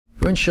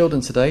in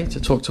Shildon today to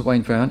talk to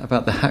Wayne Brown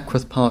about the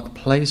Hackworth Park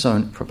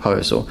PlayZone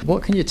proposal.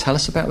 What can you tell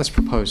us about this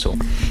proposal?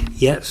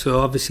 Yeah, so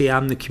obviously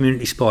I'm the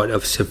Community Sport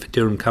Officer for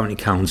Durham County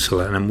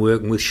Council, and I'm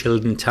working with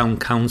Shildon Town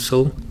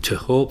Council to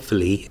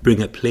hopefully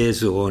bring a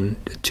PlayZone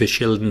to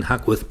Shildon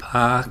Hackworth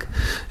Park.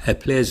 A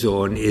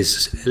PlayZone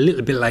is a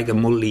little bit like a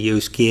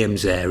multi-use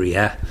games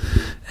area,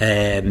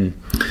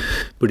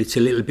 but it's a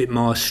little bit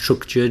more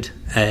structured.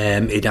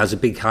 It has a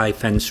big high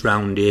fence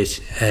round it.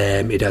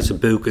 It has a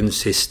booking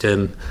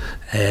system.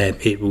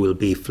 It will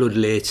be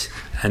floodlit,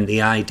 and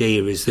the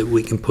idea is that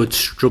we can put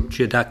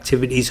structured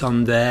activities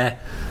on there,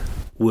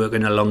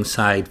 working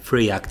alongside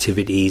free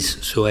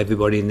activities, so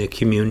everybody in the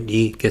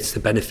community gets the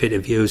benefit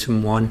of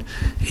using one.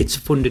 It's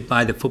funded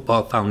by the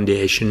Football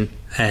Foundation,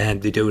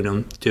 and they're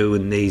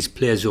doing these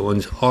play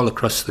zones all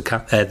across the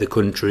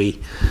country.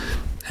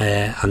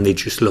 And they're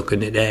just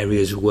looking at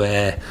areas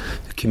where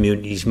the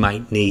communities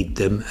might need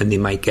them and they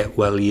might get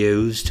well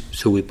used.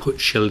 So we put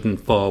Shildon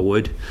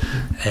forward,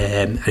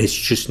 and it's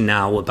just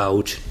now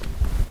about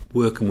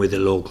working with the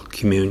local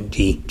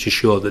community to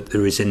show that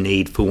there is a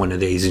need for one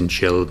of these in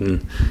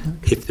Shildon.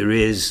 If there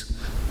is,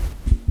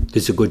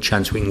 there's a good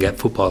chance we can get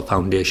Football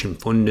Foundation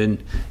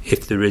funding.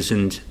 If there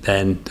isn't,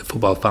 then the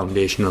Football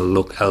Foundation will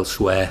look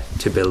elsewhere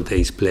to build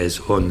these play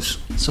zones.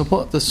 So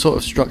what are the sort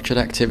of structured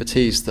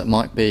activities that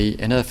might be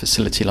in a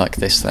facility like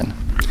this then?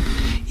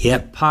 Yeah,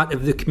 part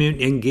of the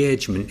community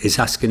engagement is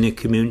asking the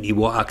community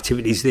what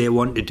activities they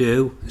want to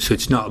do. So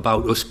it's not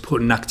about us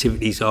putting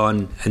activities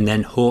on and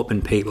then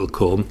hoping people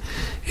come.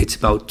 It's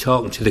about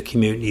talking to the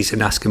communities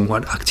and asking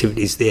what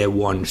activities they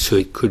want. So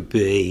it could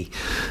be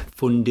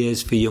fun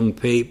days for young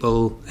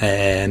people,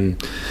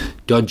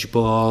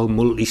 dodgeball,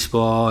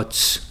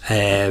 multi-sports,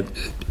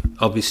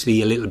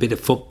 obviously a little bit of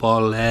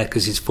football there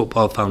because it's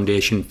Football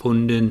Foundation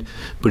funding,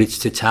 but it's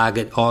to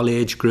target all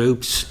age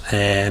groups.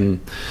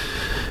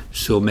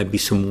 So maybe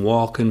some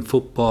walking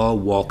football,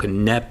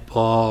 walking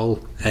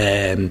netball,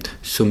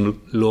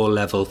 some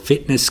low-level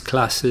fitness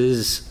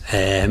classes,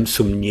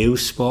 some new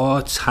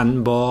sports,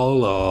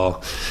 handball or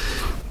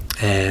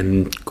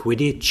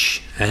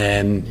Quidditch,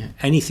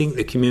 anything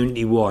the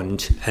community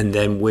want, and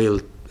then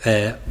we'll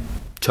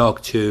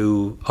talk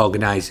to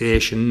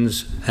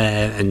organisations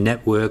and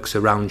networks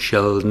around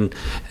Shildon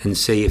and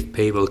see if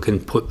people can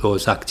put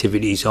those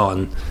activities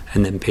on,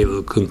 and then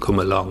people can come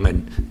along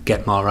and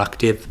get more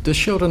active. Does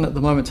Shildon at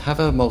the moment have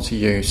a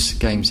multi-use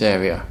games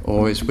area,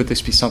 or would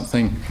this be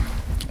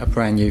a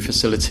brand new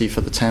facility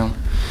for the town?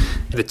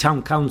 The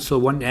Town Council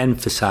want to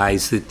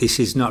emphasise that this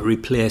is not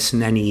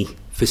replacing any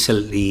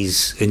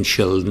facilities in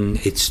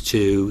Shildon. It's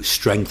to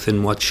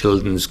strengthen what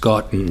Shildon's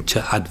got and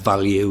to add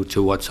value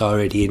to what's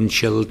already in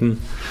Shildon.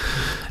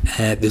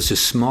 There's a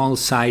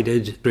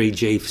small-sided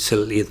 3G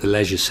facility at the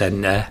Leisure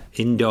Centre,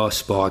 indoor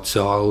sports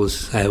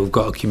halls. We've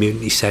got a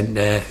community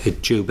centre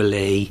at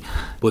Jubilee,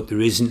 but there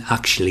isn't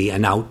actually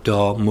an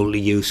outdoor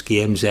multi-use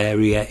games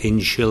area in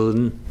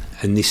Shildon,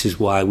 and this is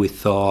why we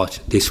thought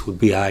this would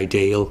be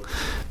ideal.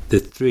 The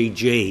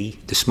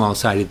 3G, the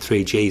small-sided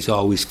 3G, is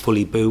always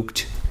fully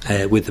booked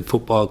with the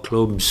football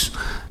clubs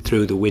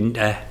through the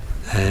winter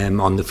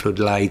on the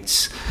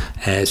floodlights.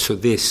 So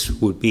this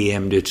would be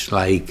aimed at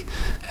like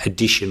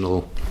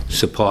additional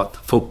support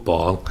for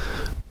football,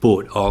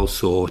 but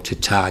also to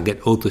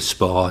target other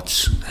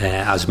sports,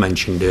 as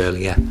mentioned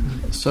earlier.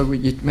 So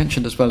you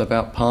mentioned as well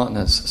about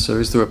partners. So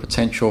is there a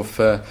potential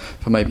for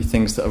maybe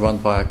things that are run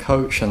by a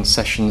coach and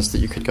sessions that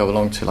you could go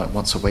along to like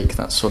once a week,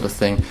 that sort of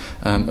thing,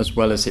 as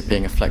well as it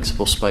being a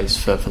flexible space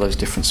for those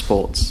different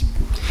sports?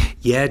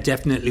 Yeah,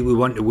 definitely. We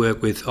want to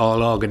work with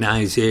all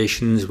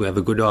organisations. We have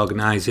a good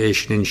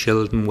organisation in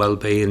Shildon,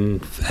 Wellbeing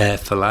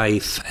for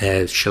Life,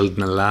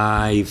 Shildon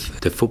Alive,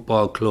 the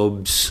football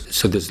clubs.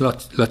 So there's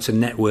lots of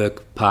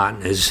network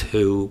partners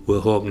who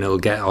we're hoping will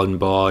get on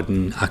board,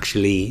 and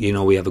actually,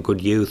 we have a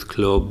good youth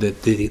club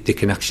that they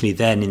can actually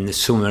then in the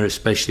summer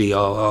especially,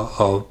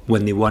 or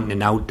when they want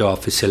an outdoor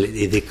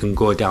facility, they can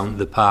go down to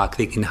the park,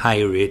 they can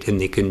hire it and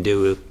they can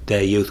do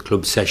their youth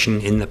club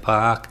session in the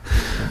park.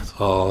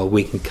 Or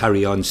we can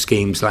carry on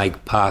schemes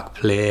like park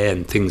play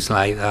and things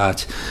like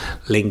that.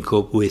 Link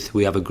up with,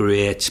 we have a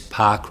great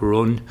park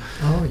run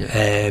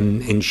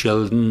in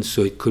Shildon,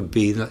 so it could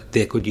be that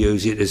they could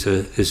use it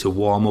as a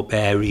warm-up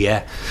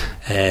area.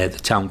 The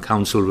Town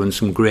Council runs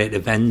some great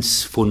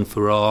events, fun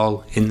for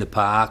all, in the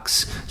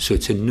parks, so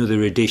it's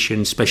another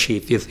addition, especially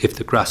if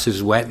the grass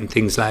is wet and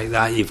things like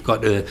that. You've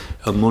got a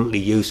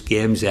multi-use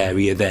games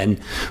area then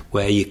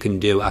where you can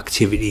do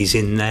activities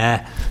in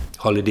there,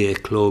 holiday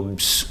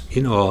clubs,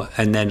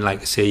 and then,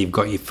 like I say, you've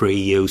got your free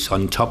use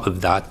on top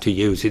of that to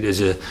use it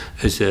as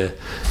a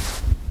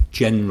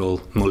general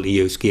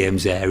multi-use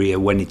games area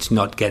when it's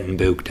not getting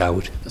booked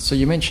out. So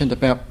you mentioned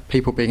about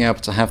people being able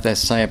to have their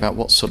say about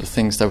what sort of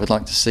things they would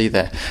like to see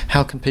there.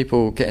 How can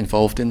people get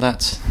involved in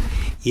that?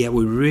 Yeah,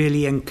 we're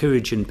really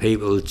encouraging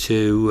people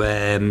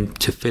to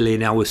fill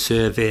in our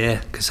survey,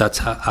 because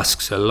that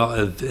asks a lot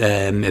of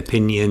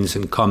opinions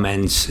and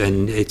comments,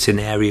 and it's an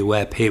area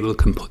where people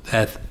can put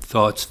their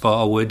thoughts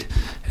forward.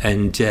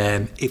 And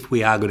if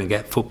we are going to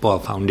get Football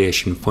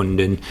Foundation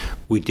funding,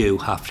 we do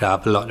have to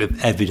have a lot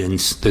of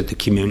evidence that the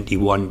community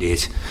want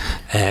it.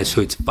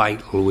 So it's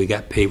vital we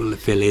get people to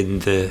fill in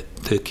the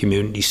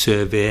community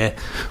survey.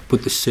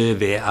 But the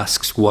survey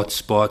asks what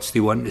sports they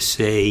want to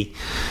see,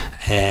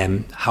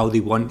 how they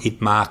want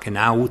it marking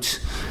out,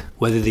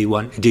 whether they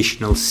want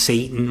additional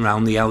seating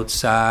around the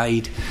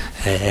outside,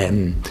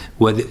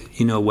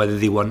 whether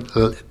they want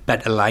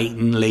better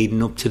lighting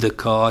leading up to the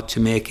court to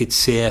make it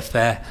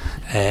safer.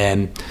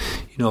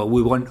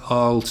 We want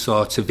all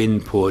sorts of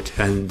input,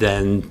 and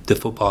then the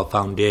Football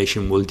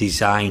Foundation will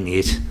design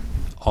it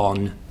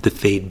on the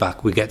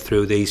feedback we get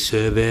through these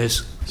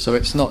surveys. So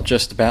it's not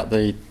just about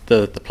the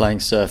playing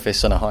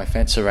surface and a high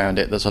fence around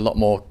it. There's a lot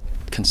more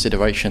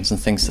considerations and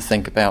things to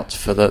think about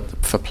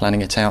for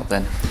planning it out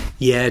then.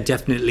 Yeah,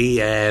 definitely.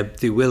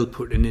 They will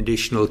put an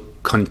additional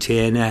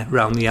container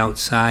around the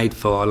outside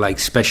for like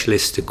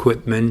specialist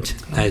equipment,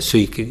 so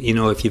you can,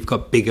 if you've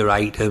got bigger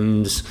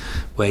items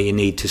where you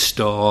need to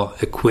store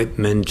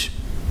equipment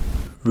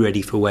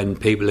ready for when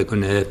people are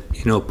going to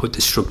put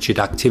the structured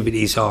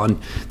activities on,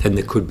 then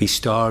there could be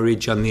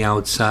storage on the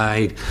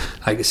outside,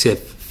 like I said,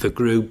 for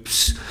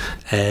groups,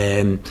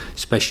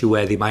 especially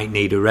where they might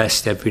need a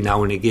rest every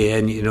now and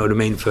again,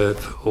 for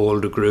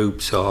older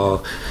groups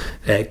or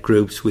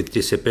groups with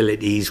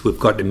disabilities. We've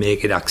got to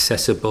make it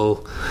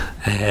accessible,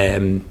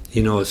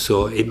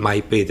 so it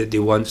might be that they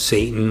want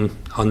seating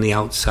on the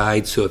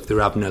outside, so if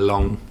they're having a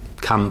long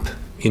camp,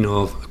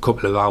 a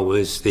couple of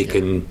hours, they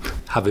can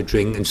have a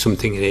drink and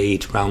something to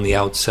eat around the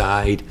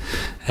outside.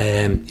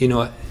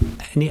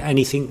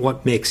 Anything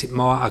what makes it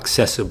more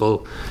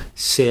accessible,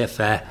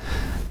 safer,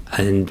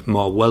 and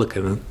more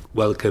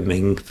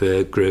welcoming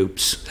for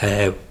groups.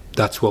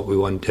 That's what we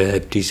want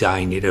to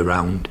design it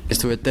around.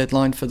 Is there a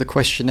deadline for the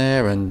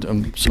questionnaire, and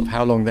sort of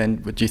how long then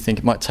do you think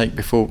it might take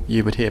before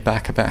you would hear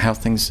back about how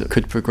things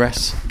could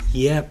progress?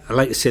 Yeah,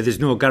 like I say, there's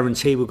no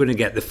guarantee we're going to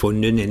get the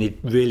funding, and it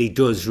really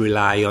does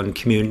rely on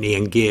community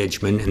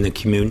engagement and the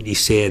community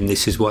saying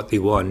this is what they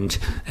want.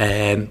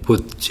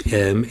 But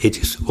it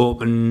is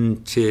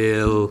open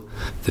till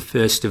the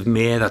 1st of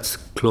May. That's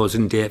the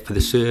closing date for the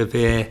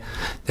survey.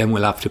 Then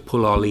we'll have to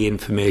pull all the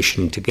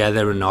information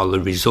together and all the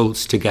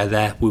results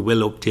together. We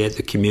will update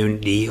the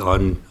community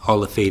on all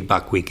the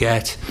feedback we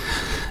get,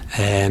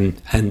 and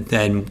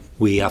then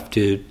we have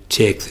to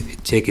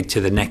take it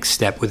to the next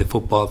step with the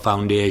Football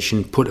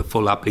Foundation, put a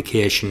full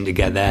application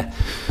together.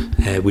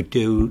 We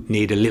do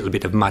need a little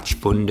bit of match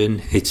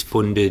funding. It's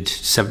funded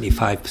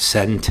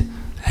 75%,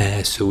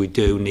 so we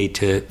do need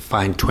to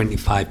find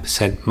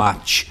 25%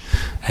 match.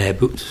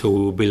 So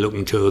we'll be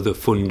looking to other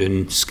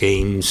funding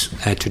schemes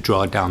to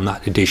draw down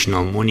that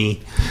additional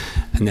money.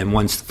 And then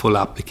once the full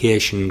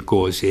application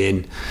goes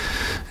in,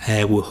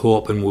 we're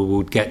hoping we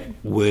would get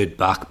word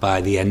back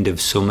by the end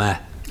of summer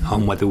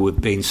on whether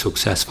we've been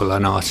successful or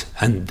not,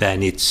 and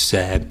then it's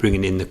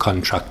bringing in the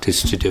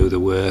contractors to do the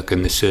work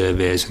and the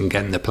surveys and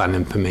getting the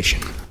planning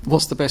permission.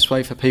 What's the best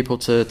way for people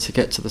to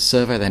get to the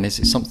survey then? Is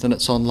it something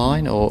that's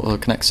online or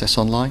can access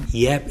online?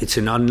 Yeah, it's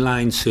an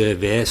online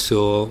survey,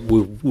 so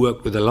we've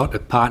worked with a lot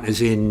of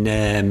partners in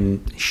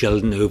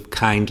Shildon who've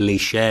kindly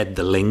shared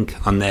the link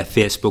on their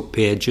Facebook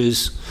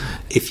pages.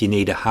 If you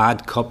need a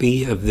hard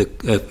copy of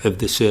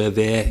the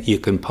survey, you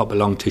can pop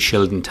along to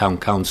Shildon Town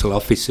Council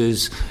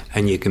offices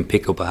and you can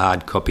pick up a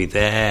hard copy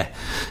there.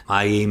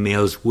 My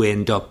email's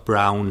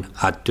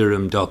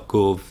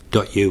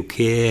wayne.brown@durham.gov.uk.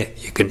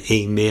 You can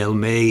email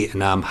me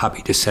and I'm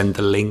happy to send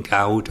the link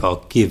out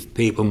or give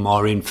people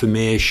more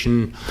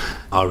information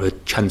or a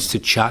chance to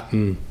chat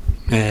and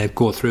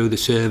go through the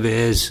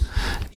surveys.